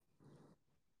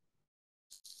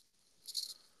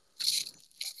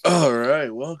All right,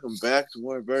 welcome back to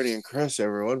more Bernie and Chris,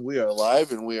 everyone. We are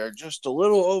live, and we are just a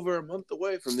little over a month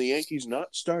away from the Yankees not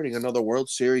starting another World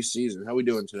Series season. How we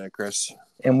doing today, Chris?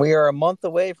 And we are a month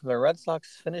away from the Red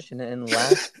Sox finishing in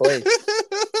last place.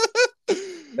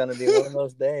 It's going to be one of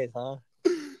those days, huh?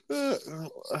 I'm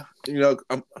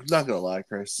not gonna lie,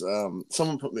 Chris.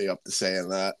 Someone put me up to saying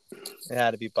that. It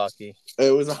had to be Bucky.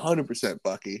 It was 100%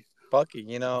 Bucky. Bucky,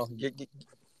 you're not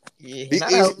Chris,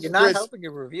 helping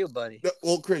your review, buddy.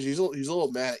 Well, Chris, he's a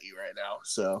little mad at you right now.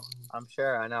 So I'm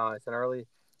sure. I know it's an early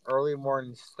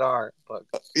morning start, but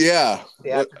yeah,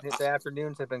 the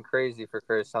afternoons have been crazy for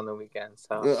Chris on the weekend.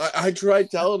 So I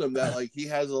tried telling him that he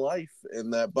has a life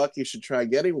and that Bucky should try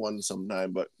getting one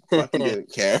sometime, but Bucky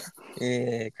didn't care.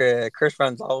 Yeah, Chris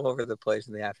runs all over the place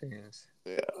in the afternoons.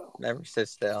 Yeah, never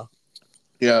sits still.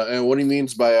 Yeah, and what he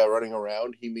means by running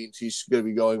around, he means he's going to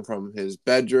be going from his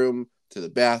bedroom to the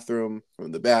bathroom,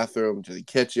 from the bathroom to the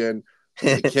kitchen,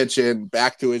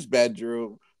 back to his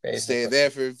bedroom, stay there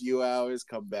for a few hours,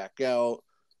 come back out.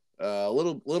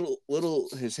 Little,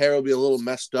 his hair will be a little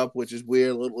messed up, which is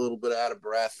weird, a little bit out of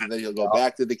breath, and then he'll go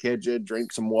back to the kitchen,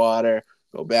 drink some water,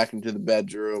 go back into the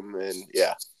bedroom, and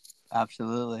yeah.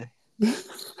 Absolutely.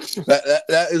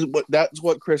 That's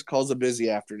what Chris calls a busy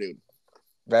afternoon.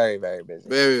 Very, very busy.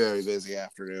 Very, very busy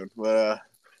afternoon. But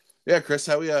yeah, Chris,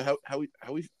 how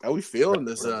we feeling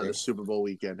this Super Bowl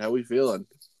weekend? How we feeling?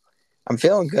 I'm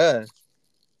feeling good.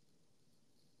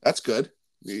 That's good.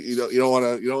 You don't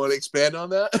want to expand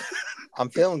on that? I'm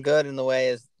feeling good in the way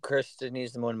as Chris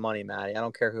needs to win money, Maddie. I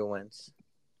don't care who wins.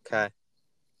 Okay.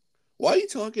 Why are you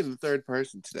talking in third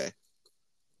person today?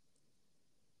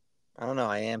 I don't know.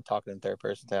 I am talking in third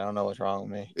person today. I don't know what's wrong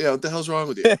with me. Yeah, what the hell's wrong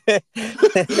with you?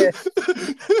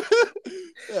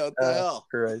 Yeah, what the hell?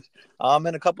 Christ. I'm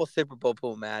in a couple Super Bowl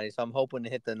pool, Maddie, so I'm hoping to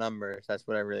hit the numbers. That's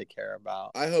what I really care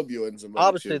about. I hope you win some money.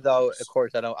 Obviously, though, of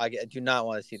course, I do not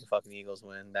want to see the fucking Eagles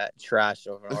win. That trash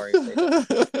over an organization.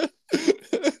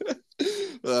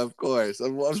 Of course. I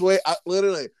was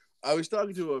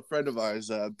talking to a friend of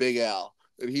ours, Big Al,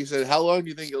 and he said, "How long do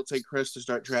you think it'll take Chris to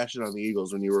start trashing on the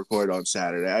Eagles when you record on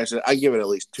Saturday?" I said, "I give it at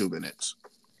least 2 minutes."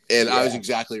 And yeah. I was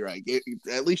exactly right.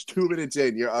 At least 2 minutes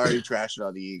in, you're already trashing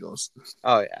on the Eagles.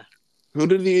 Oh, yeah. Who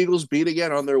did the Eagles beat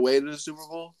again on their way to the Super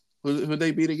Bowl? Who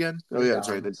they beat again? Oh, yeah, that's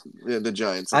right. The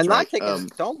Giants. I'm not taking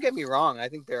don't get me wrong. I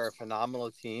think they're a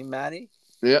phenomenal team, Maddie.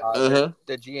 Yeah.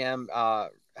 The GM,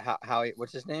 Howie,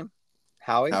 what's his name?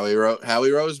 Howie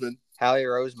Roseman. Howie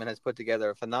Roseman has put together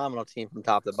a phenomenal team from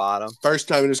top to bottom. First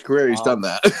time in his career he's done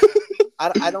that.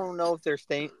 I don't know if they're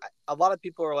staying. A lot of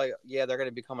people are like, yeah, they're going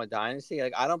to become a dynasty.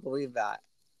 Like, I don't believe that,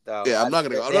 though. Yeah, I'm not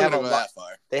going to go that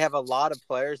far. They have a lot of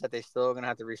players that they still are going to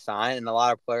have to re-sign, and a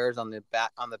lot of players on the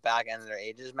back end of their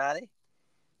ages, Matty.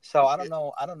 So I don't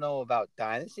know. I don't know about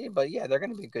dynasty, but yeah, they're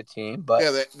going to be a good team. But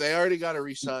yeah, they already got to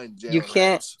re-sign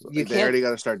Jalen. They already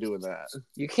got to start doing that.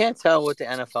 You can't tell what the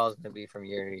NFL is going to be from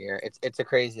year to year. It's a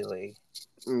crazy league.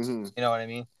 Mm-hmm. You know what I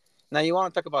mean? Now you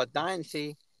want to talk about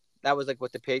dynasty? That was like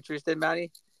what the Patriots did,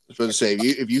 Matty. I was going to say,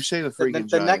 if you say the freaking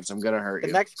Giants, I'm going to hurt you.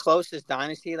 The next closest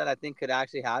dynasty that I think could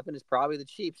actually happen is probably the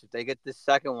Chiefs. If they get this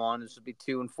second one, this would be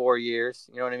 2 and 4 years.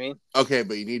 You know what I mean? Okay,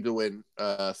 but you need to win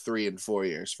 3 and 4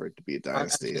 years for it to be a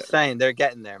dynasty. I'm just saying, they're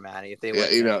getting there, Matty. If they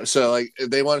win. Yeah, so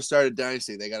if they want to start a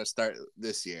dynasty, they got to start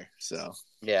this year. So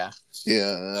yeah,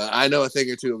 I know a thing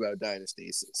or two about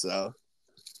dynasties. So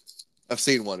I've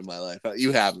seen one in my life.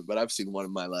 You haven't, but I've seen one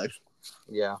in my life.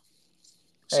 Yeah.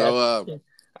 So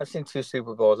I've seen 2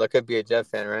 Super Bowls. I could be a Jet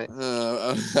fan, right?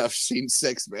 I've seen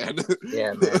 6, man.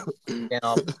 Yeah, man. Getting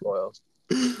off the spoil.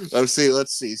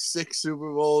 Let's see. 6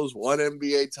 Super Bowls, 1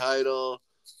 NBA title.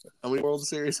 How many World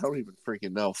Series? I don't even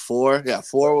freaking know. 4? Yeah,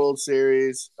 4 World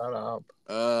Series. Shut up.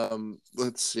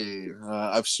 Let's see.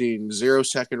 I've seen 0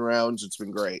 second rounds. It's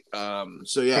been great.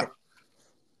 So yeah.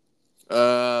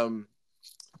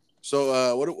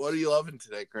 So what are you loving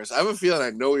today, Chris? I have a feeling I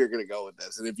know where you're going to go with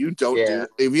this, and if you don't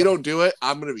do it,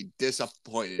 I'm going to be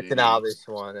disappointed. It's an obvious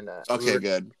one. And okay,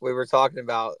 good. We were talking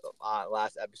about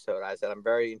last episode. I said I'm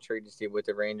very intrigued to see what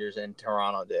the Rangers in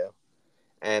Toronto do,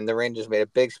 and the Rangers made a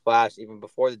big splash even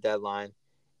before the deadline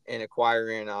in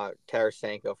acquiring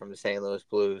Tarasenko from the St. Louis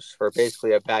Blues for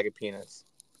basically a bag of peanuts.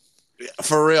 Yeah,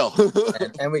 for real.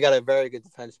 and we got a very good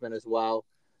defenseman as well.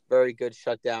 Very good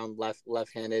shutdown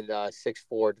left-handed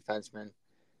 6'4" defenseman,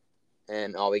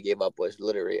 and all we gave up was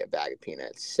literally a bag of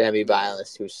peanuts. Sammy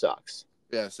Bialis, who sucks.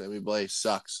 Yeah, Sammy Blaze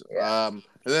sucks. Yeah. And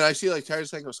then I see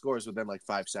Tarasenko scores within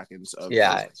 5 seconds of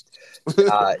his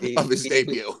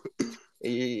debut.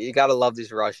 You gotta love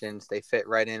these Russians. They fit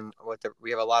right in with we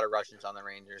have a lot of Russians on the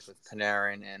Rangers with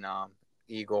Panarin and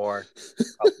Igor.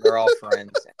 They're all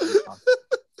friends. And,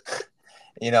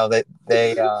 they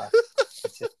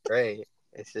it's just great.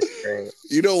 It's just great.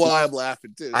 You know why I'm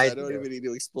laughing too. So I I don't do. even need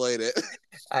to explain it.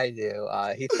 I do.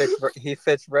 He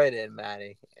fits right in,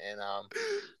 Manny, and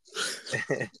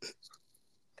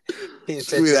he It's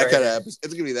gonna be fits that right kind of in. episode.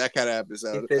 It's gonna be that kind of He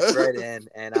episode. fits right in,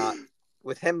 and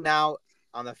with him now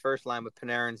on the first line with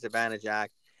Panarin and Zibanejad,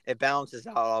 it balances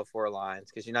out all four lines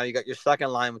because you got your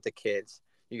second line with the kids.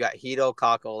 You got Hito,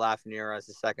 Kakko, Lafreniere as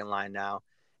the second line now,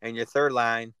 and your third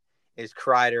line is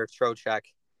Kreider, Trocheck,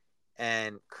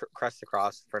 and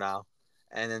Crestacross for now,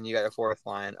 and then you got your fourth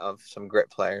line of some grit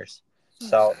players.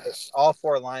 So all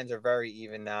four lines are very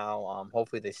even now.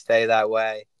 Hopefully they stay that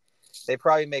way. They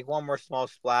probably make one more small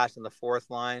splash in the fourth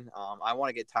line. I want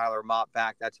to get Tyler Mott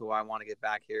back. That's who I want to get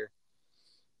back here.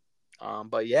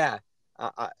 But yeah,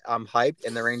 I'm hyped,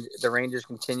 and the Rangers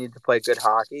continue to play good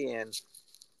hockey, and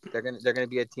they're gonna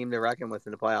be a team to reckon with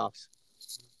in the playoffs.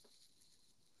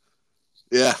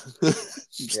 Yeah, I'm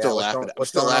Yeah, still laughing. I'm what's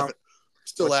still going laughing. on?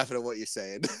 Still laughing at what you're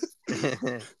saying.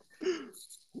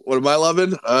 What am I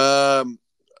loving?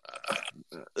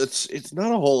 It's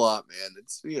not a whole lot, man.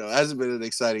 It's it hasn't been an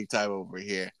exciting time over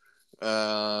here.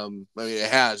 I mean, it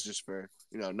has just for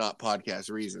not podcast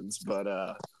reasons, but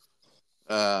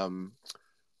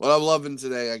what I'm loving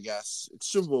today, I guess, it's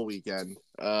Super Bowl weekend.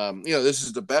 This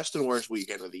is the best and worst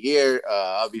weekend of the year.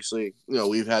 Obviously,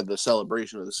 we've had the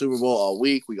celebration of the Super Bowl all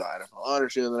week. We got NFL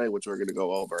Honors the other night, which we're going to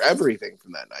go over everything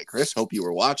from that night. Chris, hope you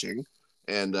were watching.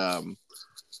 And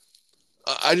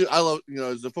I love,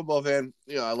 as a football fan,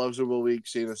 I love Super Bowl week,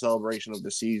 seeing the celebration of the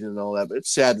season and all that. But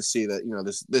it's sad to see that,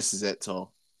 this is it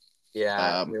till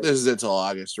this is it till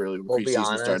August, really, when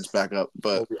preseason starts back up.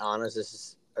 But we'll be honest, this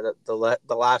is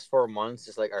the last 4 months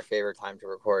is like our favorite time to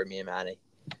record, me and Manny.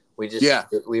 We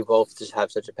both just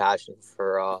have such a passion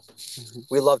for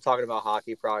we love talking about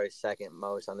hockey, probably second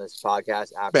most on this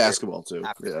podcast after basketball too.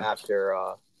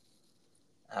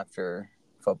 After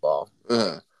football.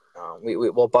 Uh-huh.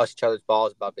 We'll bust each other's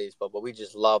balls about baseball, but we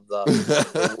just love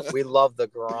we love the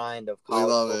grind of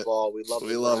college football. We love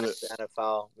the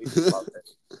NFL. We just love it.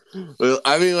 Well,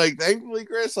 I mean, thankfully,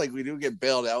 Chris, we do get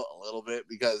bailed out a little bit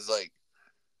because,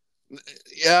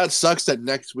 yeah, it sucks that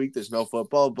next week there's no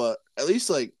football, but at least,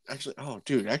 actually,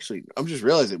 I'm just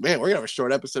realizing, man, we're gonna have a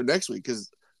short episode next week because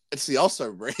it's the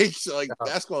All-Star break. So,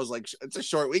 basketball is it's a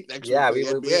short week next week. Yeah,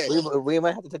 we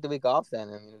might have to take the week off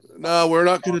then. No, we're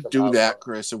not going to do that,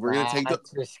 Chris. If we're going to take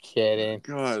just kidding.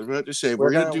 God, I'm about to say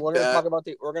we're going to do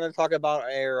that. We're going to talk about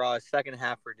our second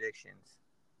half predictions.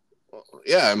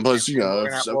 Yeah, and plus,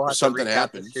 something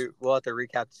happens. We'll have to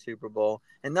recap the Super Bowl,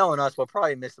 and knowing us, we'll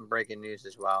probably miss some breaking news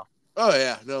as well. Oh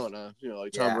yeah,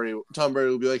 Tom Brady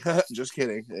will be like, just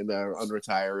kidding, and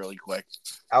unretire really quick.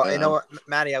 You know what,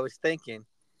 Maddie? I was thinking.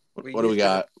 What do we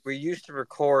got? We used to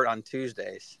record on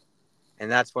Tuesdays,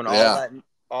 and that's when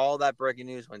all that breaking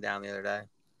news went down the other day.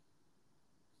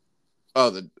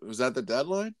 Oh, was that the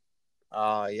deadline?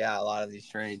 Oh yeah, a lot of these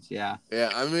trades. Yeah.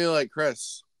 Yeah, I mean,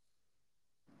 Chris.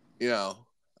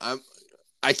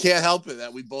 I can't help it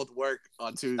that we both work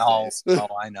on Tuesdays. No,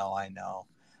 I know.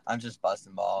 I'm just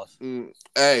busting balls.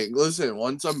 Hey, listen.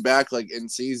 Once I'm back, in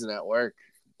season at work,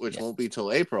 which won't be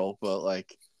till April, but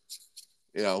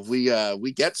if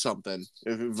we get something.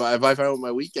 If I find out what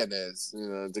my weekend is,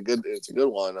 it's a good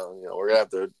one. We're gonna have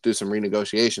to do some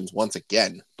renegotiations once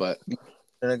again. But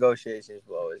the negotiations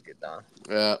will always get done.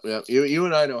 Yeah. You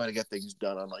and I know how to get things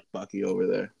done, unlike Bucky over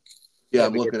there. Yeah,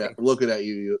 I'm looking at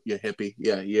you, you hippie.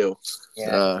 Yeah, you.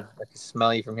 Yeah, I can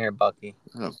smell you from here, Bucky.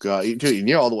 Oh God,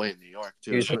 you're all the way in New York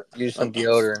too. Use some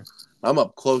deodorant. I'm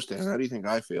up close to him. How do you think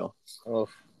I feel? Oh,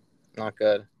 not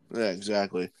good. Yeah,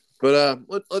 exactly. But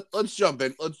let's jump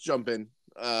in.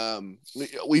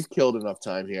 We've killed enough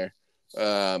time here.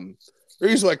 The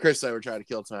reason why Chris and I were trying to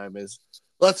kill time is,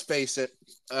 let's face it,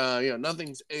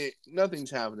 nothing's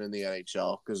happened in the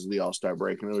NHL because of the All-Star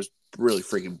break, and it was really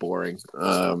freaking boring.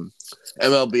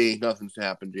 MLB, nothing's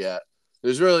happened yet.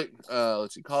 There's really,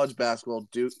 let's see, college basketball.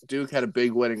 Duke had a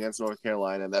big win against North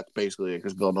Carolina, and that's basically it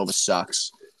because Villanova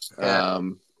sucks.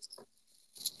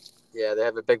 Yeah, they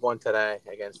have a big one today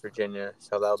against Virginia,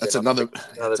 so that's another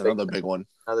big one.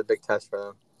 Another big test for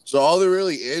them. So all there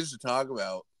really is to talk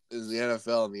about is the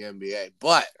NFL and the NBA,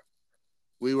 but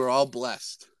we were all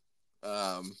blessed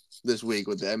this week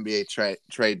with the NBA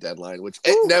trade deadline, which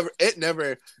it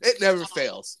never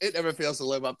fails. It never fails to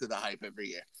live up to the hype every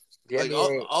year.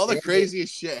 All the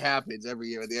craziest shit happens every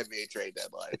year with the NBA trade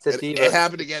deadline. It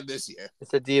happened again this year.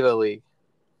 It's a diva league.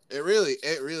 It really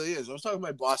is. I was talking to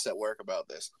my boss at work about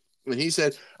this, and he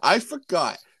said, I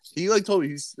forgot. He told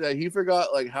me he forgot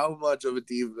how much of a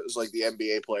diva the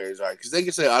NBA players are, because they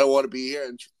can say I don't want to be here,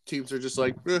 and teams are just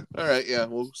like, all right, yeah,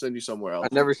 we'll send you somewhere else.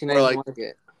 I've never seen anything like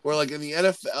it. Or like in the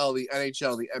NFL, the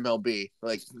NHL, the MLB,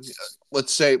 like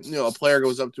let's say a player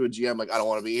goes up to a GM like I don't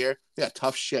want to be here. Yeah,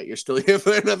 tough shit. You're still here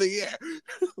for another year.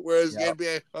 Whereas the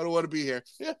NBA, I don't want to be here.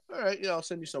 Yeah, all right, I'll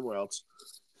send you somewhere else.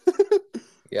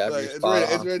 Yeah, like,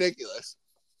 it's ridiculous.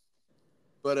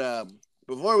 But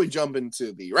before we jump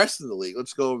into the rest of the league,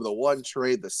 let's go over the one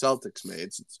trade the Celtics made.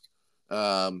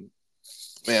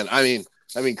 Man, I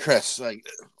mean, Chris, like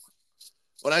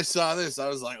when I saw this, I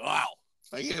was like, wow,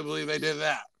 I can't believe they did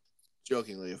that.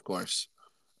 Jokingly, of course.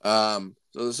 So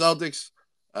the Celtics,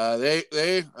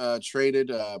 they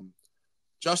traded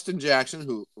Justin Jackson,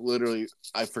 who literally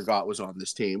I forgot was on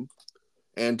this team,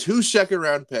 and 2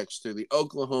 second-round picks to the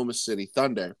Oklahoma City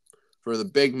Thunder for the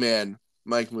big man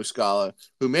Mike Muscala,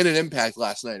 who made an impact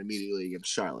last night immediately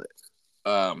against Charlotte.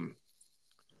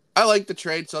 I like the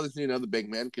trade. Celtics need another big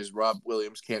man because Rob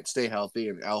Williams can't stay healthy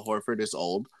and Al Horford is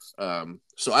old.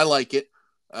 So I like it.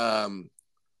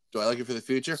 Do I like it for the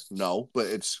future? No, but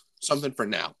it's something for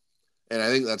now. And I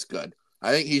think that's good.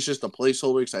 I think he's just a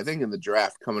placeholder because I think in the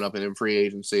draft coming up and in free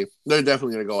agency, they're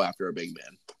definitely going to go after a big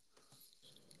man.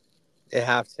 They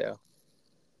have to.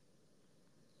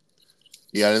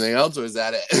 You got anything else, or is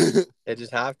that it? They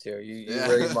just have to.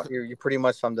 You pretty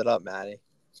much summed it up, Matty.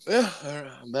 Yeah,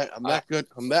 I'm that good.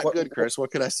 I'm that good, Chris.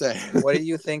 What can I say? What do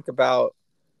you think about?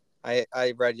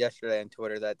 I read yesterday on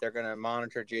Twitter that they're going to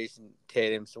monitor Jason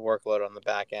Tatum's workload on the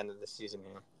back end of the season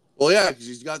here. Well, yeah, because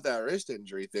he's got that wrist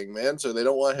injury thing, man. So they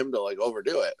don't want him to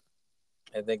overdo it.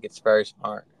 I think it's very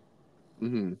smart.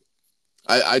 Mm-hmm.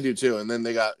 I do too. And then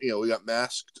we got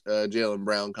masked Jaylen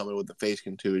Brown coming with the face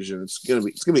contusion. It's gonna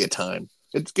be a time.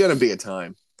 It's gonna be a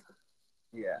time.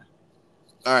 Yeah.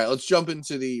 All right, let's jump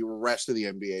into the rest of the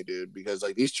NBA, dude, because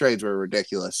these trades were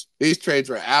ridiculous. These trades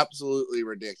were absolutely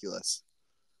ridiculous.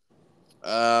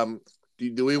 Do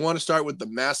we want to start with the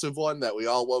massive one that we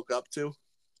all woke up to?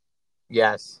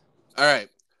 Yes. All right.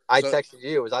 I texted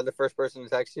you. Was I the first person to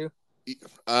text you?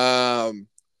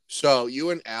 So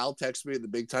you and Al texted me at the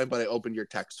big time, but I opened your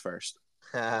text first.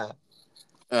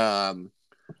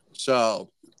 So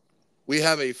we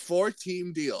have a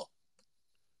 4-team deal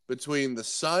between the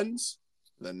Suns,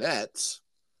 the Nets,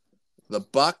 the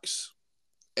Bucks,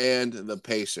 and the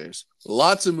Pacers.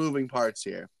 Lots of moving parts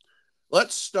here.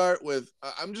 Let's start with,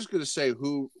 I'm just going to say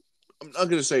who, I'm not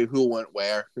going to say who went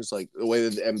where. It's the way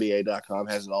that the NBA.com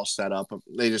has it all set up.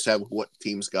 They just have what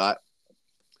teams got.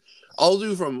 I'll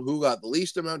do from who got the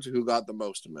least amount to who got the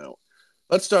most amount.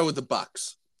 Let's start with the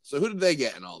Bucks. So who did they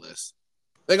get in all this?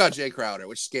 They got Jay Crowder,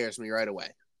 which scares me right away.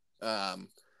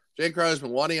 Jay Crowder's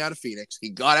been wanting out of Phoenix. He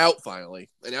got out finally,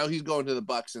 and now he's going to the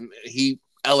Bucks, and he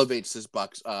elevates this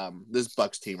Bucks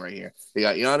team right here. You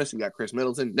got Giannis, you got Chris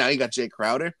Middleton. Now you got Jay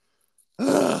Crowder.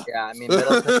 Yeah, I mean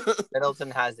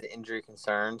Middleton has the injury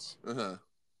concerns,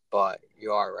 but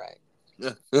you are right.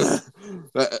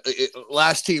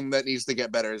 Last team that needs to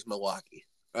get better is Milwaukee.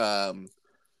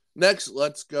 Next,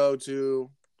 let's go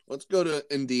to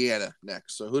Indiana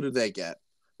next. So who did they get?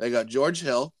 They got George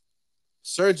Hill,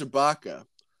 Serge Ibaka,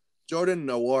 Jordan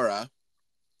Nwora,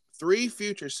 3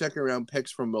 future second-round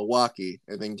picks from Milwaukee,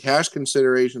 and then cash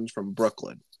considerations from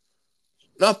Brooklyn.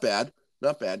 Not bad.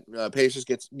 Pacers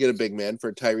get a big man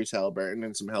for Tyrese Halliburton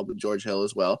and some help with George Hill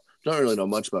as well. Don't really know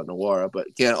much about Nwora, but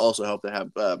can also help to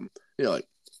have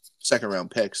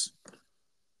second-round picks.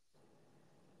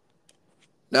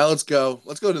 Now let's go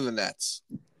to the Nets.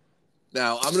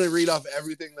 Now I'm gonna read off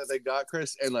everything that they got,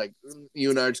 Chris, and you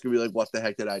and I are just gonna be like, "What the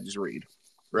heck did I just read?"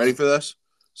 Ready for this?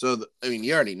 So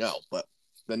you already know, but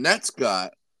the Nets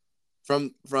got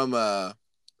from the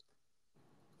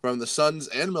Suns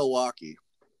and Milwaukee,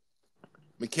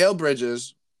 Mikal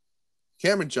Bridges,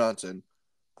 Cameron Johnson,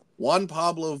 Juan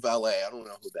Pablo Valle, I don't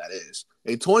know who that is,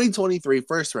 a 2023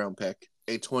 first-round pick,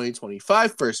 a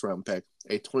 2025 first-round pick,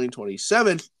 a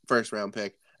 2027 first-round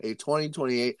pick, a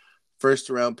 2028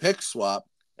 first-round pick swap,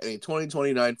 and a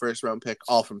 2029 first-round pick,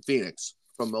 all from Phoenix.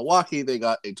 From Milwaukee, they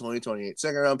got a 2028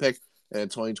 second-round pick and a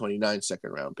 2029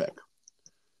 second-round pick.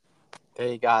 There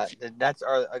you got. That's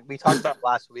we talked about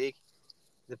last week.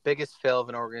 The biggest fail of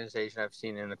an organization I've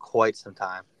seen in quite some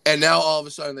time. And now all of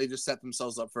a sudden they just set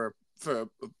themselves up for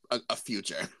a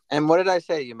future. And what did I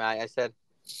say to you, Matt? I said,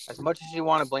 as much as you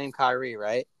want to blame Kyrie,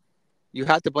 right? You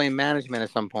have to blame management at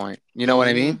some point. You know what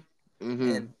I mean?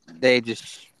 Mm-hmm. And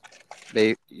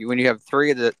when you have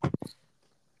 3 of the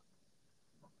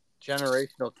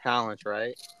generational talents,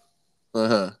 right?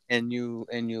 And you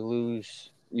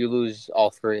lose all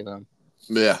 3 of them.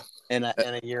 Yeah. In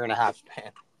a year and a half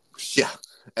span. Yeah.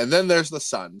 And then there's the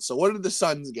Suns. So what did the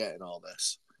Suns get in all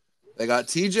this? They got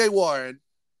TJ Warren,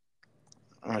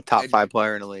 A top 5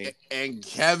 player in the league. And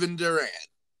Kevin Durant,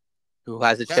 who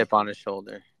has a chip on his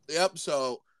shoulder. Yep.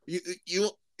 So you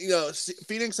know,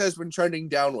 Phoenix has been trending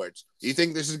downwards. You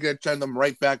think this is going to trend them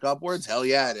right back upwards? Hell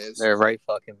yeah, it is. They're right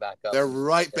fucking back up. They're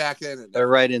right back in it. They're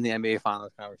right in the NBA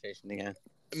Finals conversation again.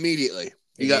 Immediately.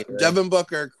 You got Devin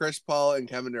Booker, Chris Paul, and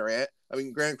Kevin Durant. I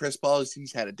mean, granted, Chris Paul,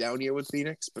 he's had a down year with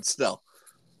Phoenix, but still.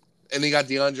 And they got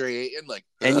DeAndre Ayton.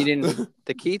 And you didn't.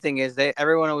 The key thing is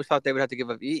everyone always thought they would have to give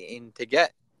up Ayton to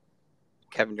get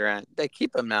Kevin Durant. They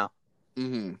keep him now.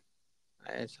 Mm-hmm.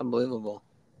 It's unbelievable.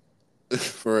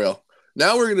 For real.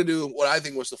 Now we're gonna do what I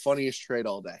think was the funniest trade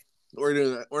all day.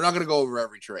 We're not gonna go over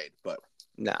every trade, but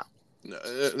no,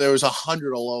 there was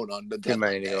 100 alone on the. Too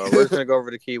many to go. We're gonna go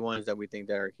over the key ones that we think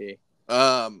that are key.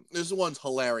 This one's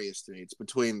hilarious to me. It's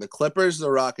between the Clippers, the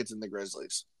Rockets, and the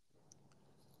Grizzlies.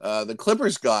 The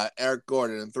Clippers got Eric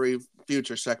Gordon and 3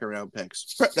 future second-round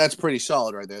picks. That's pretty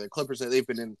solid right there. The Clippers, they've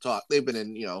been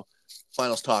in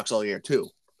finals talks all year too.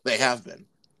 They have been.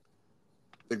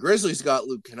 The Grizzlies got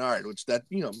Luke Kennard, which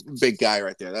big guy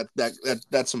right there.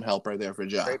 That's some help right there for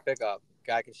Ja. Great pickup.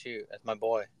 Guy can shoot. That's my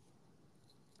boy.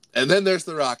 And then there's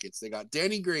the Rockets. They got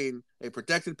Danny Green, a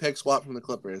protected pick swap from the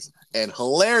Clippers, and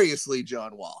hilariously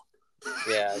John Wall.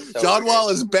 Yeah. So John Wall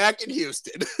is back in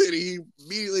Houston, and he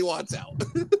immediately wants out.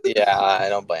 Yeah, I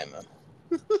don't blame him.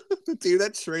 The team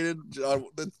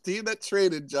that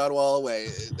traded John Wall away.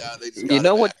 Now they just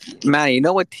Matt? You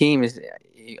know what team is?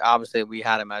 Obviously, we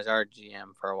had him as our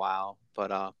GM for a while,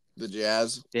 but the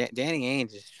Jazz. Danny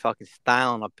Ainge is fucking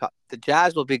styling up. The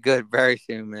Jazz will be good very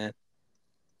soon, man.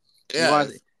 Yeah.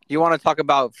 You want to talk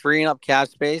about freeing up cap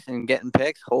space and getting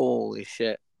picks? Holy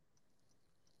shit.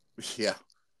 Yeah.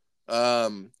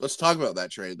 Let's talk about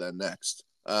that trade then next.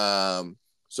 So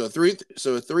a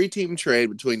 3-team trade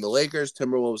between the Lakers,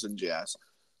 Timberwolves, and Jazz.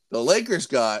 The Lakers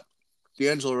got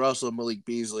D'Angelo Russell, Malik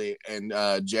Beasley, and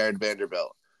Jared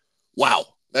Vanderbilt. Wow,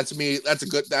 that's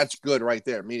good right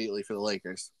there immediately for the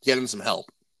Lakers. Getting some help.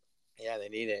 Yeah, they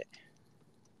need it.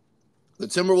 The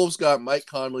Timberwolves got Mike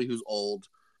Conley, who's old,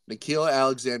 Nickeil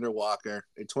Alexander-Walker,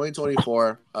 a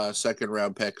 2024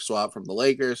 second-round pick swap from the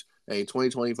Lakers, and a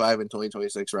 2025 and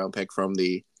 2026 round pick from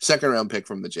the second-round pick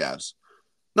from the Jazz.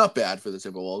 Not bad for the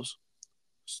Timberwolves.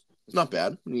 Not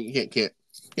bad. You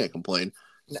can't complain.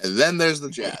 And then there's the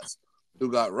Jazz,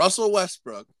 who got Russell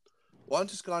Westbrook, Juan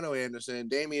Toscano Anderson,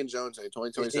 Damian Jones, and a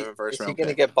 2027 first round pick. Is he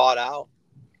going to get bought out?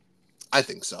 I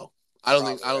think so. I don't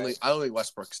think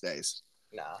Westbrook stays.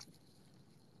 Nah.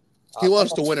 He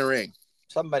wants to win a ring.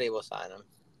 Somebody will sign him.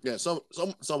 Yeah,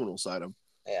 someone will sign him.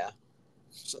 Yeah.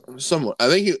 Someone. I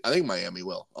think Miami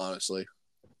will, honestly.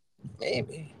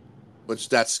 Maybe. Which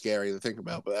that's scary to think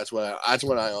about, but that's what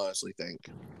I honestly think.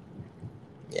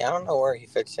 Yeah, I don't know where he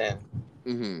fits in.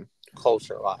 Mm-hmm.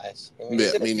 Culture wise. Me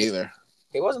neither.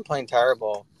 He wasn't playing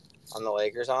terrible on the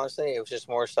Lakers, honestly. It was just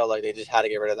more so like they just had to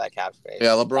get rid of that cap space.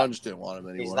 Yeah, LeBron just didn't want him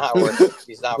anymore. He's not worth it.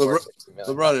 He's not worth it.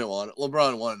 LeBron didn't want it.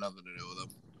 LeBron wanted nothing to do with him.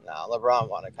 No, LeBron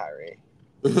wanted Kyrie.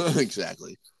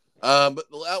 Exactly. But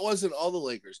that wasn't all the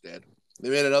Lakers did. They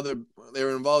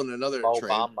were involved in another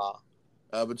trade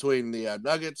between the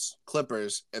Nuggets,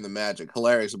 Clippers, and the Magic.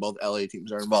 Hilarious that both LA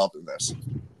teams are involved in this.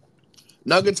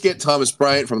 Nuggets get Thomas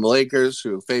Bryant from the Lakers,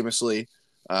 who famously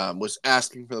was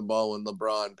asking for the ball when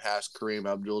LeBron passed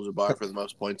Kareem Abdul-Jabbar for the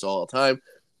most points all the time.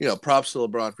 Props to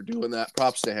LeBron for doing that.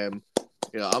 Props to him.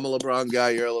 I'm a LeBron guy.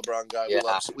 You're a LeBron guy.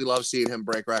 Yeah. We love seeing him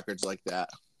break records like that.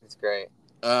 It's great.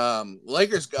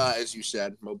 Lakers got, as you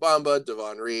said, Mo Bamba,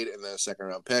 Devon Reed, and then a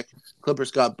second-round pick.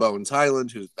 Clippers got Bones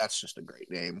Highland, that's just a great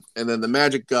name. And then the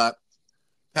Magic got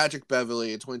Patrick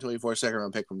Beverley, a 2024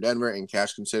 second-round pick from Denver, and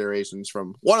cash considerations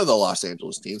from one of the Los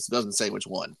Angeles teams. It doesn't say which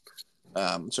one.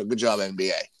 So good job,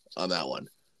 NBA, on that one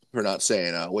for not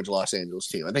saying which Los Angeles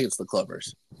team. I think it's the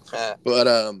Clippers.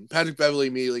 But Patrick Beverley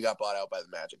immediately got bought out by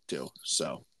the Magic, too.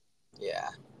 So, yeah.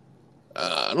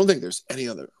 I don't think there's any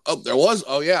other. Oh, there was.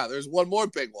 Oh, yeah. There's one more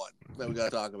big one that we got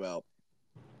to talk about.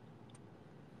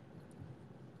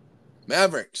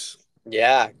 Mavericks.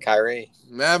 Yeah, Kyrie.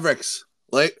 Mavericks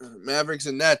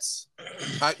and Nets.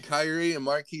 Kyrie and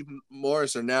Markieff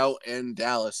Morris are now in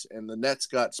Dallas, and the Nets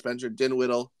got Spencer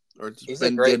Dinwiddie. He's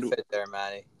a great fit there,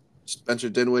 Matty. Spencer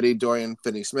Dinwiddie, Dorian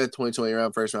Finney-Smith,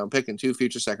 2020 first-round pick, and 2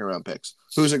 future second-round picks.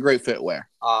 Who's a great fit where?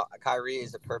 Kyrie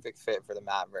is a perfect fit for the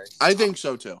Mavericks. I think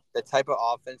so, too. The type of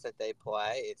offense that they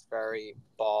play, it's very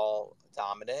ball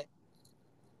dominant.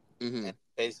 Mm-hmm. And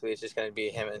basically, it's just going to be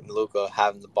him and Luka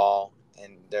having the ball,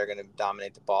 and they're going to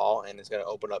dominate the ball, and it's going to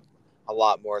open up a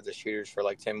lot more of the shooters for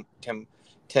like Tim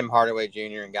Hardaway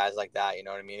Jr. and guys like that, you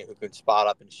know what I mean, who could spot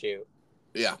up and shoot.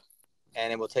 Yeah.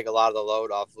 And it will take a lot of the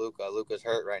load off Luka. Luka's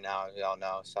hurt right now, as you all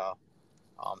know. So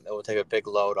it will take a big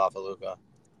load off of Luka.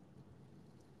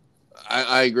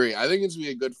 I agree. I think it's gonna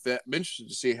be a good fit. I'm interested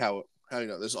to see how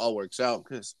this all works out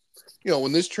because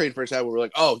when this trade first happened, we were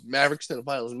like, oh, Mavericks to the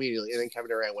finals immediately, and then Kevin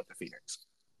Durant went to Phoenix.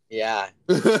 Yeah,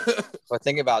 but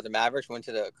think about it, the Mavericks went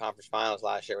to the conference finals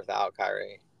last year without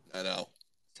Kyrie. I know.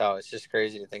 So it's just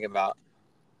crazy to think about.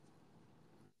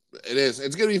 It is.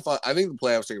 It's gonna be fun. I think the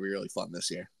playoffs are gonna be really fun this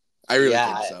year. I really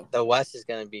think so. The West is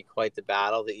going to be quite the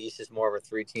battle. The East is more of a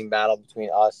 3-team battle between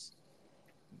us,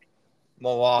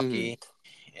 Milwaukee,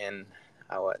 and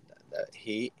the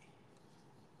Heat.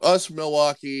 Us,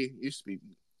 Milwaukee, used to be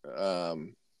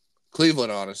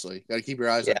Cleveland, honestly. Got to keep your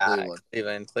eyes on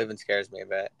Cleveland. Cleveland scares me a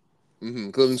bit.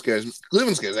 Cleveland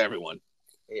scares everyone.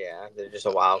 Yeah, they're just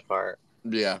a wild card.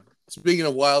 Yeah. Speaking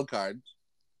of wild cards,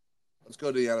 let's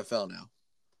go to the NFL now.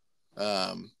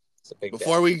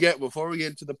 Before we get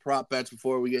into the prop bets,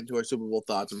 before we get into our Super Bowl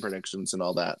thoughts and predictions and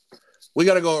all that, we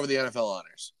got to go over the NFL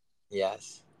honors.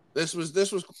 Yes. This was.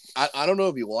 I don't know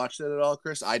if you watched it at all,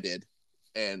 Chris. I did,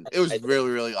 and it was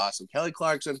really, really awesome. Kelly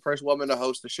Clarkson, first woman to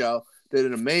host the show, did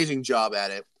an amazing job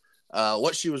at it.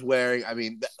 What she was wearing, I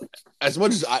mean, as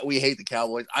much as we hate the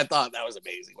Cowboys, I thought that was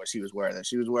amazing what she was wearing.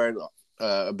 She was wearing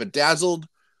a bedazzled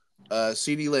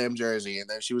CeeDee Lamb jersey, and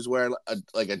then she was wearing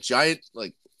a giant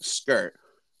skirt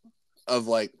of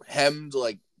hemmed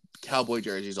cowboy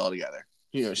jerseys all together.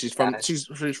 She's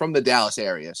from the Dallas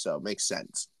area, so it makes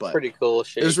sense. But pretty cool.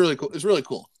 It was really cool. It was really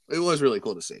cool. It was really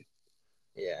cool to see.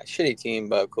 Yeah, shitty team,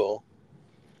 but cool.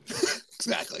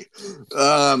 Exactly.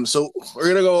 So we're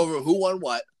gonna go over who won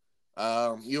what.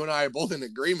 You and I are both in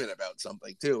agreement about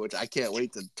something too, which I can't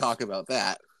wait to talk about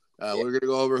that. We're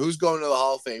gonna go over who's going to the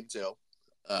Hall of Fame too.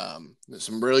 There's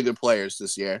some really good players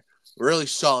this year. Really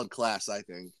solid class, I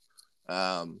think.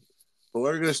 But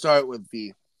we're going to start with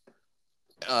the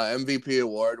MVP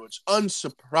award, which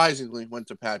unsurprisingly went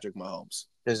to Patrick Mahomes.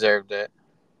 Deserved it.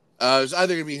 It was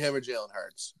either going to be him or Jalen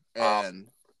Hurts. And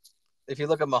if you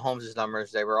look at Mahomes'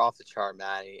 numbers, they were off the chart,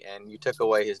 Matty. And you took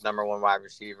away his number one wide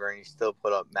receiver, and he still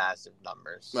put up massive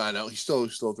numbers. I know. He's still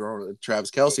throwing at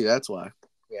Travis Kelce. That's why.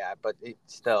 Yeah, but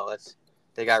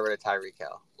they got rid of Tyreek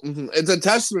Hill. Mm-hmm. It's a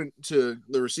testament to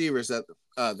the receivers that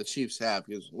the Chiefs have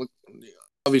because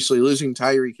obviously losing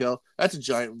Tyreek Hill, that's a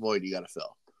giant void you got to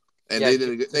fill. And they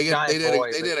did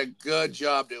a good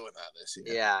job doing that this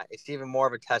year. Yeah, it's even more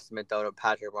of a testament though to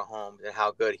Patrick Mahomes and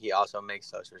how good he also makes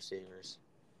those receivers.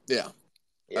 Yeah.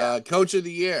 Coach of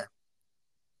the year,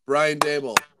 Brian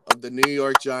Daboll of the New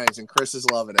York Giants, and Chris is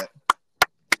loving it.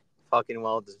 Fucking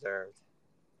well deserved.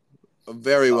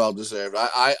 Very well deserved.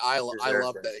 I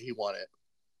love that he won it.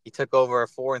 He took over a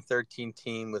 4-13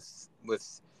 team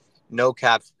with no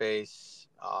cap space,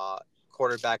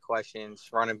 quarterback questions,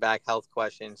 running back health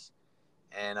questions,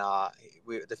 and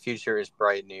the future is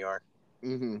bright in New York.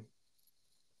 Mm-hmm.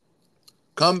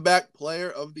 Comeback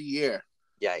player of the year.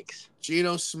 Yikes.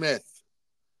 Geno Smith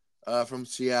from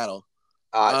Seattle.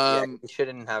 He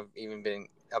shouldn't have even been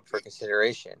up for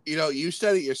consideration. You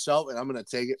said it yourself, and I'm going to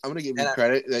take it. I'm going to give you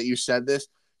credit that you said this.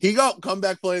 He got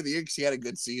comeback player of the year because he had a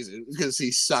good season because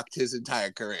he sucked his entire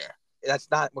career. That's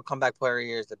not what comeback player of the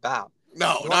year is about.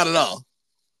 No, not at all.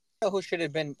 Who should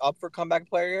have been up for comeback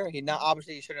player of the year?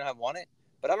 Obviously he shouldn't have won it.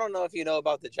 But I don't know if you know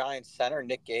about the Giants center,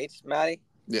 Nick Gates, Matty.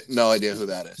 Yeah, no idea who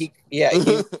that is. He's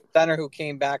the center who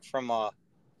came back from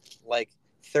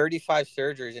 35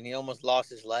 surgeries and he almost lost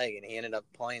his leg and he ended up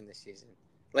playing this season.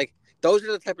 Those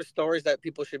are the type of stories that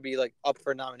people should be up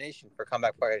for nomination for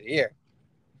comeback player of the year.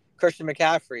 Christian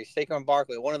McCaffrey, Saquon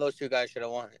Barkley, one of those two guys should have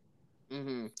won it.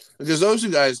 Mm-hmm. Because those two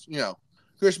guys,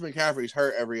 Christian McCaffrey's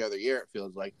hurt every other year, it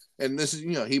feels like. And this is,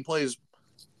 he plays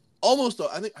almost,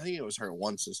 I think he was hurt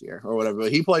once this year or whatever,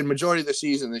 but he played majority of the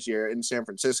season this year in San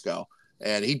Francisco,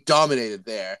 and he dominated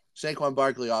there. Saquon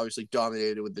Barkley obviously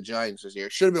dominated with the Giants this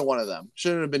year. Should have been one of them.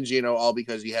 Shouldn't have been Geno, all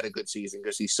because he had a good season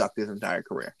because he sucked his entire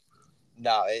career.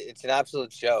 No, it's an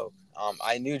absolute joke.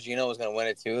 I knew Geno was going to win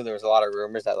it too. There was a lot of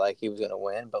rumors that he was going to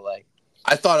win, but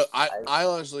I thought I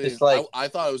honestly I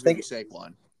thought it was going to be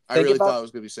Saquon. I really thought it was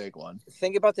going to be Saquon.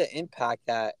 Think about the impact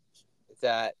that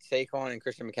Saquon and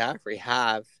Christian McCaffrey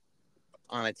have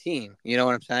on a team. You know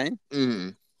what I'm saying? Mm-hmm.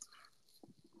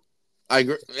 I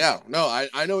agree. Yeah, no,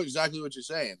 I know exactly what you're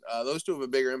saying. Those two have a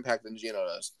bigger impact than Geno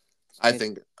does. I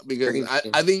think because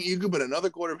I think you could put another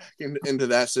quarterback into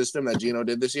that system that Geno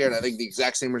did this year, and I think the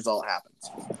exact same result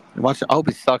happens. I hope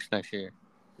he sucks next year.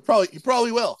 He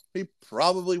probably will. He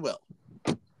probably will.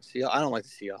 I don't like the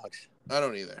Seahawks. I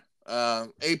don't either.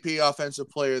 AP Offensive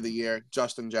Player of the Year,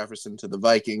 Justin Jefferson to the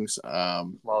Vikings.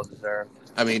 Well deserved.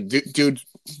 I mean, dude's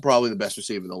probably the best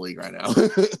receiver in the league right now.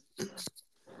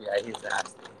 Yeah, he's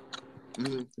nasty.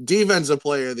 Defensive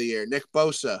player of the year, Nick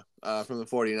Bosa from the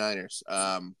 49ers.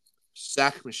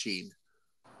 Sack machine.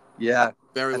 Yeah.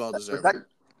 Very well deserved.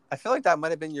 I feel like that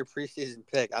might have been your preseason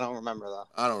pick. I don't remember though.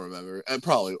 I don't remember. It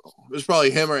was probably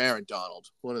him or Aaron Donald.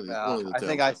 One of the two.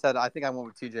 I think I went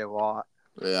with TJ Watt.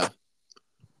 Yeah.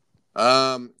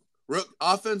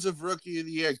 Offensive rookie of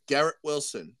the year, Garrett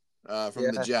Wilson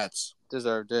from the Jets.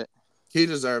 Deserved it. He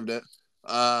deserved it.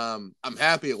 I'm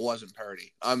happy it wasn't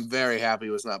Purdy. I'm very happy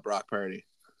it was not Brock Purdy.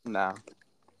 No.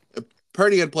 If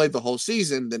Purdy had played the whole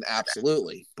season, then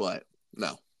absolutely, but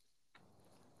no.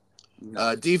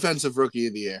 Defensive rookie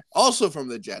of the year, also from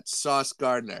the Jets, Sauce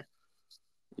Gardner.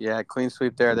 Yeah, clean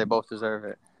sweep there. They both deserve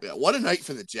it. Yeah, what a night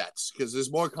for the Jets, because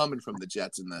there's more coming from the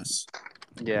Jets in this.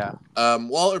 Yeah.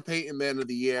 Walter Payton Man of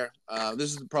the Year.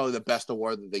 This is probably the best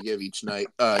award that they give each year.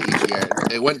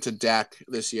 It went to Dak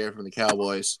this year from the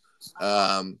Cowboys.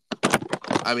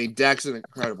 I mean, Dak's an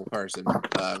incredible person.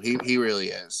 He really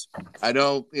is. I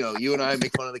know, you and I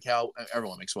make fun of the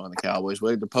everyone makes fun of the Cowboys.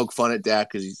 We like to poke fun at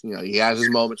Dak because he has his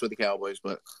moments with the Cowboys,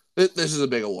 but this is a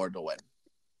big award to win.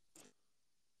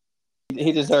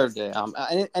 He deserved it.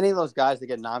 Any of those guys that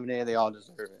get nominated, they all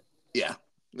deserve it. Yeah,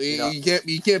 you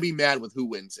can't be mad with who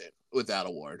wins it with that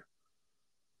award.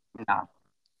 No,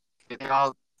 they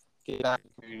all get back to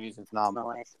communities and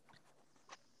phenomenals.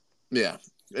 Yeah.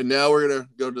 And now we're going to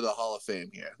go to the Hall of Fame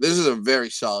here. This is a very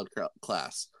solid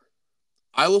class.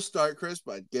 I will start, Chris,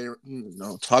 by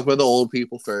talk about the old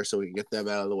people first so we can get them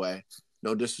out of the way.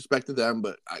 No disrespect to them,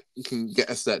 but I can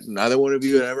guess that neither one of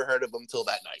you had ever heard of them until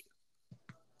that night.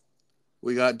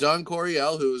 We got Don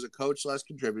Coryell, who was a coach /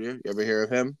 contributor. You ever hear of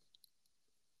him?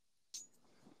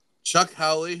 Chuck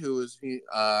Howley,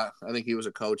 I think he was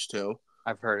a coach too.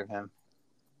 I've heard of him.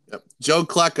 Yep. Joe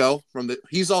Klecko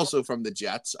he's also from the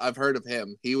Jets. I've heard of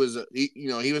him. He was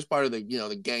part of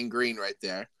the gangrene right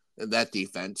there in that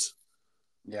defense.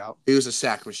 Yeah. He was a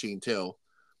sack machine too.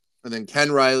 And then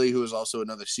Ken Riley, who was also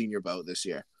another senior boat this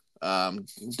year.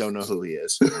 Don't know who he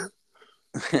is.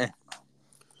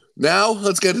 Now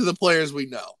let's get to the players we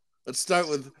know. Let's start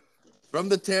with from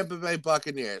the Tampa Bay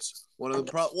Buccaneers.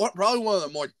 Probably one of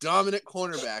the more dominant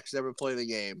cornerbacks to ever play the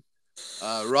game.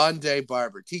 Rondé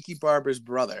Barber, Tiki Barber's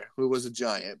brother, who was a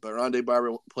Giant, but Rondé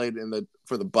Barber played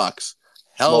for the Bucs.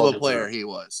 Hell of a player he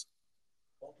was.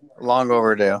 Long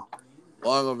overdue.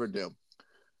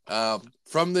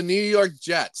 From the New York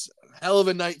Jets, hell of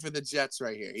a night for the Jets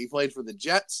right here. He played for the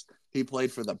Jets, he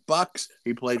played for the Bucs,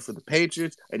 he played for the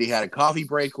Patriots, and he had a coffee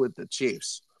break with the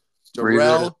Chiefs.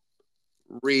 Darrelle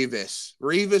Revis.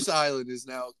 Revis Island is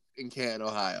now in Canton,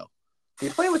 Ohio. He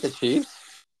played with the Chiefs?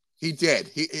 He did.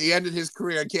 He ended his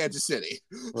career in Kansas City.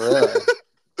 Really?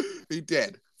 He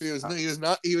did. He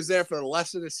was there for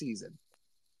less than a season.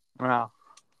 Wow.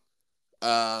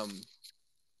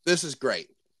 This is great.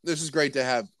 This is great to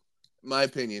have, in my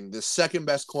opinion, the second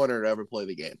best corner to ever play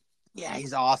the game. Yeah,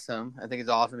 he's awesome. I think it's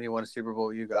awesome he won a Super Bowl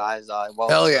with you guys.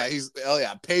 Hell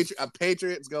yeah. A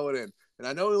Patriots going in. And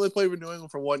I know he only played with New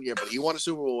England for 1 year, but he won a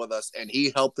Super Bowl with us, and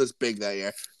he helped us big that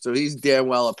year. So he's damn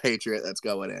well a Patriot that's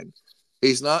going in.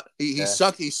 He's not. He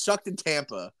sucked. He sucked in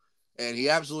Tampa, and he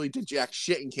absolutely did jack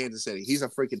shit in Kansas City. He's a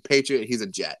freaking Patriot. He's a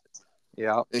Jet.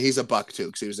 Yeah, and he's a Buck too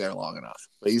because he was there long enough.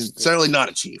 But he's certainly not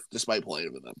a Chief, despite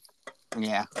playing with them.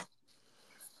 Yeah.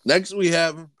 Next, we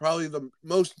have probably the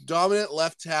most dominant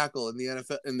left tackle in the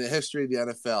NFL in the history of the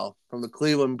NFL from the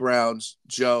Cleveland Browns,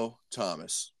 Joe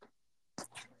Thomas.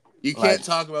 You can't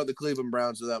talk about the Cleveland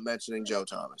Browns without mentioning Joe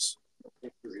Thomas.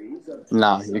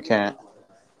 No, you can't.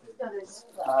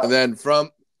 And then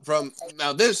from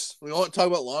now this, we won't talk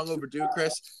about long overdue,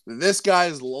 Chris. This guy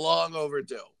is long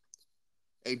overdue.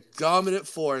 A dominant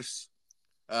force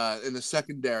in the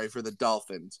secondary for the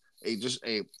Dolphins.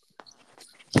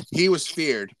 He was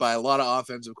feared by a lot of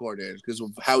offensive coordinators because of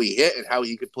how he hit and how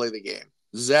he could play the game.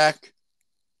 Zach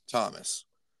Thomas.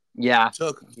 Yeah.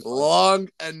 Took long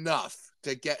enough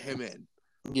to get him in.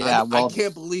 Yeah, I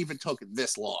can't believe it took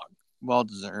this long. Well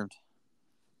deserved.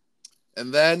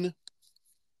 And then,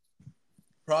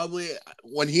 probably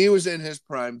when he was in his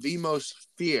prime, the most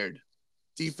feared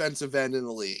defensive end in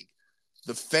the league,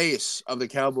 the face of the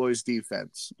Cowboys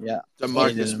defense,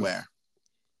 DeMarcus Ware.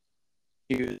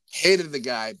 He hated the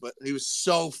guy, but he was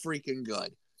so freaking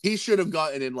good. He should have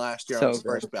gotten in last year on his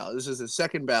first ballot. This is his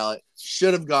second ballot.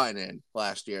 Should have gotten in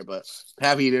last year, but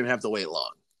happy he didn't have to wait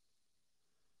long.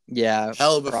 Yeah.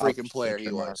 Hell of a freaking player he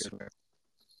was.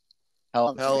 Hell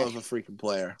of a freaking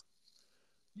player.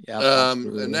 Yeah.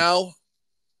 And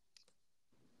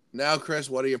now, Chris,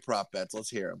 what are your prop bets? Let's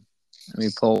hear them. Let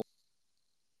me pull.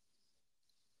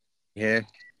 Yeah.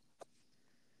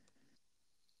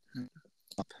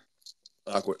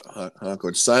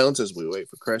 Awkward silence as we wait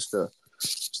for Chris to.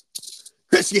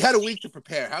 Chris, you had a week to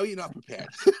prepare. How are you not prepared?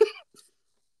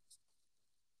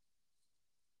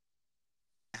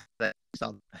 That's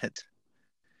all it.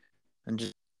 And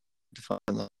just all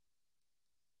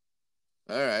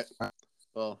right.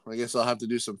 Well, I guess I'll have to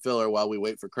do some filler while we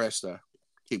wait for Chris to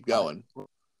keep going.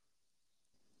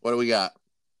 What do we got?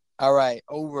 All right.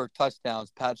 Over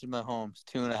touchdowns. Patrick Mahomes,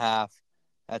 2.5.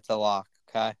 That's a lock.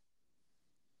 Okay.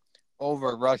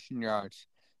 Over rushing yards,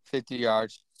 50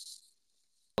 yards.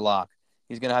 A lock.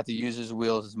 He's going to have to use his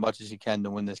wheels as much as he can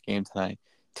to win this game tonight.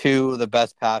 2 of the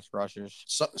best pass rushers.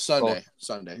 Sunday.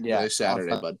 Yeah. Today's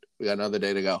Saturday, but we got another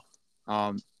day to go.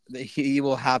 He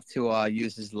will have to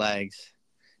use his legs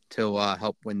to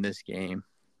help win this game.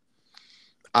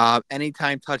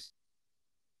 Anytime touch.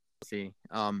 I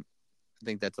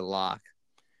think that's a lock.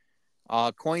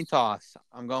 Coin toss.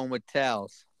 I'm going with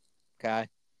tails. Okay.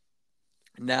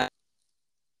 Now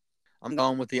I'm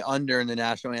going with the under in the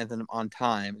national anthem on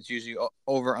time. It's usually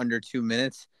over under 2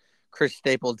 minutes. Chris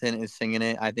Stapleton is singing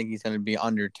it. I think he's going to be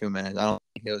under 2 minutes. I don't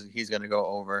think he's going to go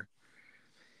over.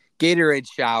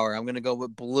 Gatorade shower. I'm going to go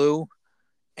with blue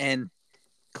and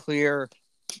clear.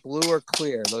 Blue or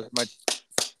clear. Those are my.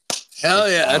 Hell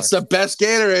yeah, that's the best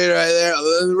Gatorade right there.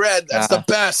 Other than red, that's the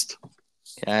best.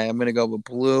 Yeah, I'm going to go with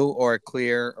blue or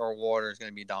clear or water is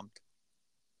going to be dumped.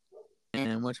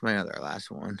 And what's my other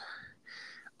last one?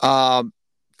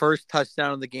 First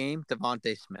touchdown of the game,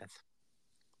 Devontae Smith.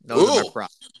 Those are my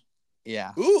props.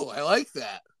 Yeah. Ooh, I like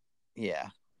that. Yeah.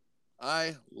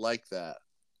 I like that.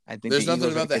 I think there's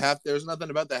nothing about there's nothing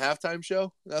about the halftime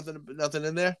show? Nothing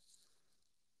in there?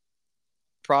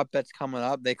 Prop bets coming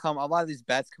up. A lot of these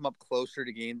bets come up closer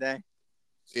to game day.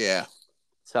 Yeah.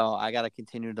 So I got to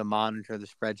continue to monitor the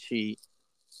spreadsheet,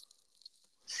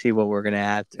 see what we're going to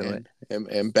add to it.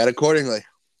 And bet accordingly.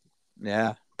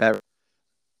 Yeah. Bet.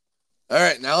 All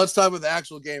right. Now let's talk about the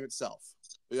actual game itself.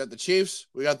 We got the Chiefs.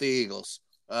 We got the Eagles.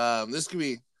 This could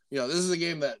be, this is a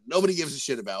game that nobody gives a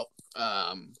shit about,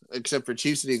 except for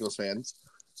Chiefs and Eagles fans.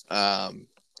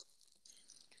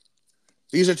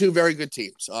 These are 2 very good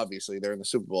teams. Obviously, they're in the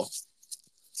Super Bowl.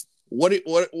 What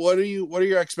are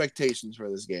your expectations for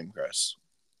this game, Chris?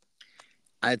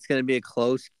 It's going to be a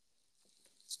close.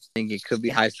 I think it could be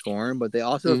high scoring, but they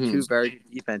also have 2 very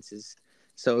good defenses,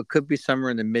 so it could be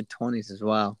somewhere in the mid-20s as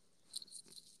well.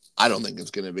 I don't think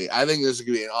it's going to be. I think this is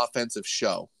going to be an offensive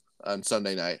show on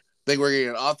Sunday night. I think we're getting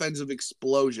an offensive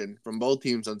explosion from both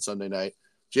teams on Sunday night.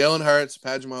 Jalen Hurts,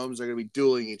 Patrick Mahomes are going to be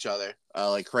dueling each other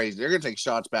like crazy. They're going to take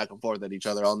shots back and forth at each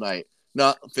other all night.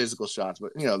 Not physical shots,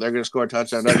 but, they're going to score a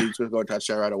touchdown. Another team's going to score a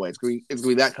touchdown right away. It's going to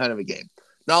be that kind of a game.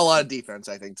 Not a lot of defense,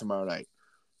 I think, tomorrow night.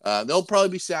 They'll probably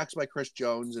be sacked by Chris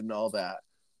Jones and all that.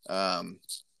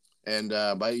 And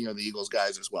by, the Eagles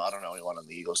guys as well. I don't know anyone on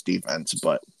the Eagles defense,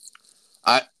 but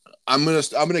I'm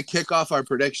gonna kick off our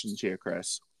predictions here,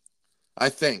 Chris. I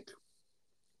think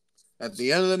at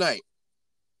the end of the night,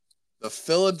 the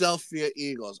Philadelphia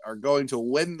Eagles are going to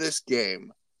win this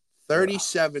game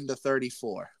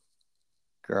 37-34.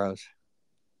 Gross.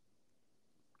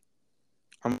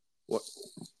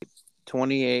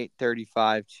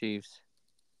 28-35 Chiefs.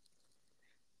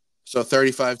 So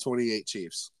 35-28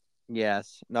 Chiefs.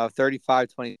 Yes. No,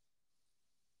 35-20.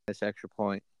 This extra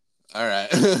point. All right.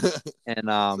 And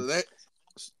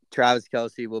Travis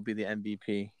Kelce will be the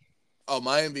MVP. Oh,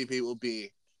 my MVP will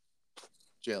be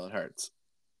Jalen Hurts.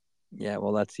 Yeah,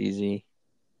 well, that's easy.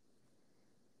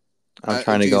 I'm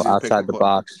trying to go outside the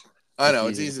box. I know,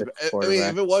 it's easy. I mean,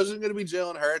 if it wasn't going to be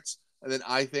Jalen Hurts, then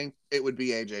I think it would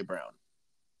be A.J. Brown.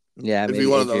 Yeah, it'd be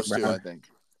one of those 2, I think.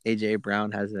 A.J.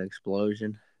 Brown has an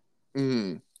explosion.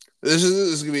 Mm-hmm. This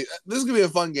is gonna be a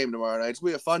fun game tomorrow night. It's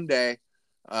gonna be a fun day.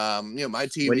 My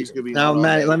team is gonna be. Now,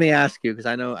 Matt, let me ask you because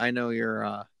I know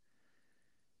you're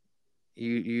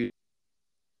you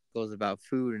goes about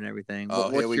food and everything. Oh,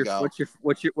 here we go.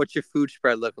 What's your food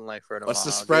spread looking like for tomorrow? What's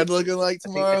the spread looking like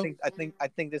tomorrow? I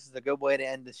think this is a good way to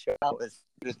end the show. Is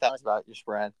just tell us about your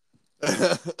spread.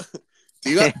 Do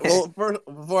you got? Well,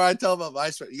 before I tell about my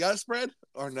spread, you got a spread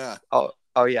or not?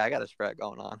 Oh yeah, I got a spread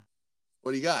going on.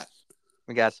 What do you got?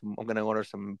 I'm gonna order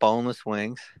some boneless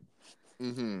wings.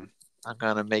 Mm-hmm. I'm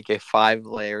gonna make a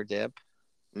 5-layer dip.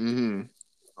 Mm-hmm.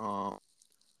 I'm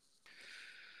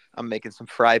making some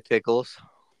fried pickles.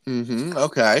 Mm-hmm.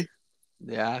 Okay.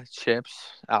 Yeah, chips,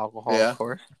 alcohol, of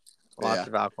course. Lots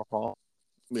of alcohol.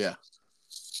 Yeah.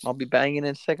 I'll be banging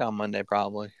in sick on Monday,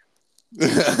 probably.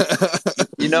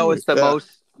 It's the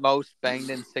most banged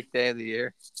in sick day of the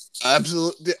year.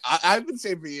 Absolutely. I've been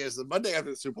saying for years the Monday after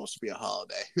the Super Bowl should be a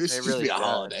holiday. It should be a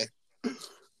holiday.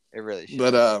 It really should.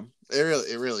 But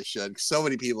it really should. So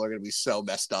many people are going to be so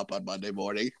messed up on Monday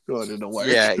morning going into work.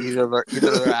 Yeah, either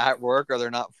they're at work or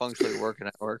they're not functionally working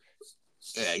at work.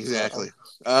 Yeah, exactly.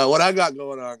 What I got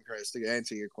going on, Chris, to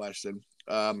answer your question,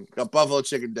 got buffalo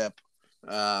chicken dip. You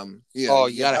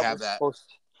gotta have that.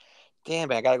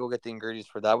 Damn it, I gotta go get the ingredients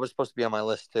for that. That was supposed to be on my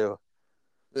list too.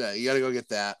 Yeah, you gotta go get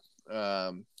that.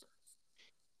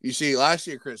 You see, last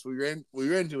year, Chris, we ran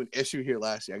into an issue here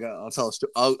last year.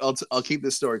 I'll keep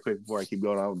this story quick before I keep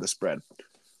going on with the spread.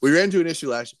 We ran into an issue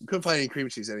last year. We couldn't find any cream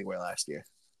cheese anywhere last year.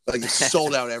 Like, it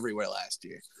sold out everywhere last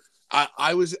year.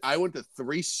 I went to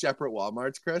 3 separate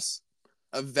Walmarts, Chris.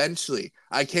 Eventually,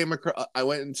 I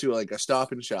went into like a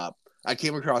Stop and Shop. I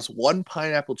came across one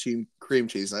pineapple cream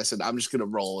cheese, and I said, I'm just gonna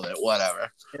roll with it,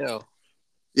 whatever. Ew.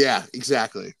 Yeah,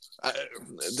 exactly.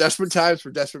 Desperate times for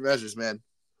desperate measures, man.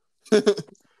 But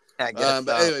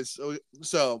anyways,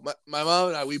 so my mom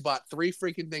and I, we bought 3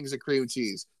 freaking things of cream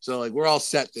cheese. So like we're all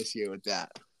set this year with that.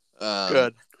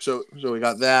 Good. So we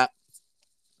got that.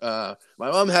 My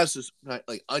mom has this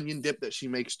like onion dip that she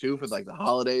makes too for like the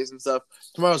holidays and stuff.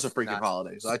 Tomorrow's a freaking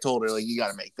holiday, so I told her like you got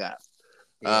to make that.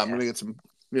 Yeah. I'm gonna get some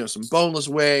boneless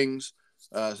wings,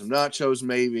 some nachos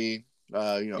maybe.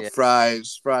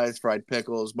 Fries, fried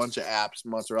pickles, bunch of apps,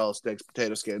 mozzarella sticks,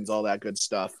 potato skins, all that good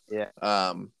stuff. Yeah.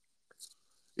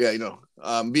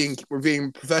 We're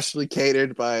being professionally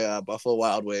catered by Buffalo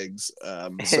Wild Wings. So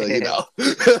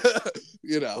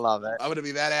Love it. I'm gonna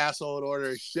be that asshole and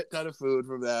order a shit ton of food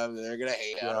from them. They're gonna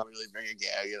hate it. I don't really bring a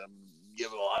gag, and I'm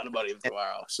giving a lot of money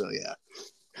tomorrow. So yeah.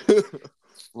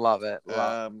 Love it.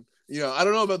 I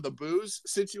don't know about the booze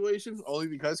situation, only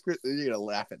because Chris, you're gonna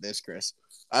laugh at this, Chris.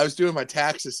 I was doing my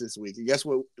taxes this week, and guess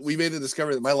what? We made the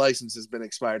discovery that my license has been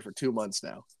expired for 2 months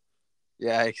now.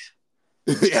 Yikes.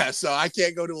 Yeah, so I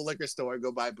can't go to a liquor store and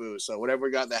go buy booze. So whatever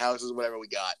we got in the house is whatever we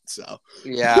got. So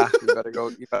yeah, you better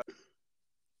go.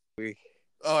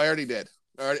 Oh, I already did.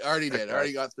 I already did. I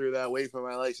already got through that. Waiting for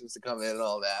my license to come in and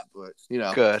all that. But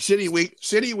good.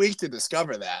 Shitty week to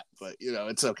discover that. But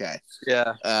it's okay.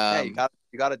 Yeah. Hey,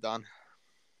 you got it done.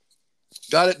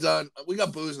 Got it done. We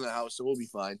got booze in the house, so we'll be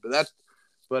fine. But yeah,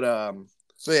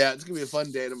 it's gonna be a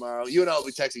fun day tomorrow. You and I will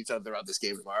be texting each other throughout this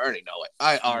game tomorrow. I already know it.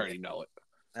 I already know it.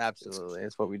 Absolutely,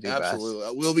 it's what we do. Absolutely,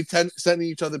 best. We'll be sending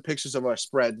each other pictures of our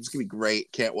spread. It's gonna be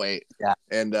great. Can't wait. Yeah,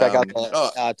 and check out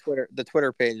the Twitter. The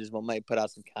Twitter pages. We might put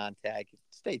out some contact.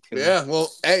 Stay tuned. Yeah,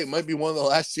 well, hey, it might be one of the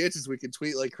last chances we can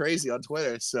tweet like crazy on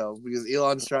Twitter. So because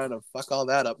Elon's trying to fuck all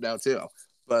that up now too.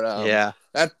 But yeah,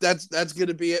 that's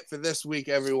gonna be it for this week,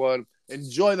 everyone.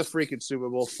 Enjoy the freaking Super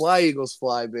Bowl. Fly Eagles,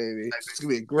 fly, baby. It's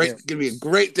gonna be a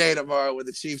great day tomorrow when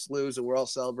the Chiefs lose and we're all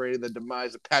celebrating the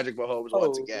demise of Patrick Mahomes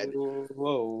once again.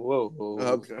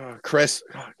 Whoa. Chris,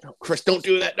 don't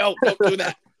do that. No, don't do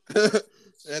that.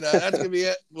 And that's gonna be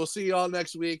it. We'll see you all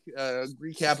next week.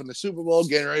 Recapping the Super Bowl,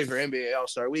 getting ready for NBA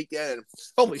All-Star Weekend, and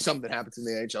hopefully something happens in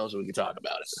the NHL so we can talk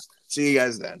about it. See you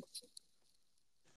guys then.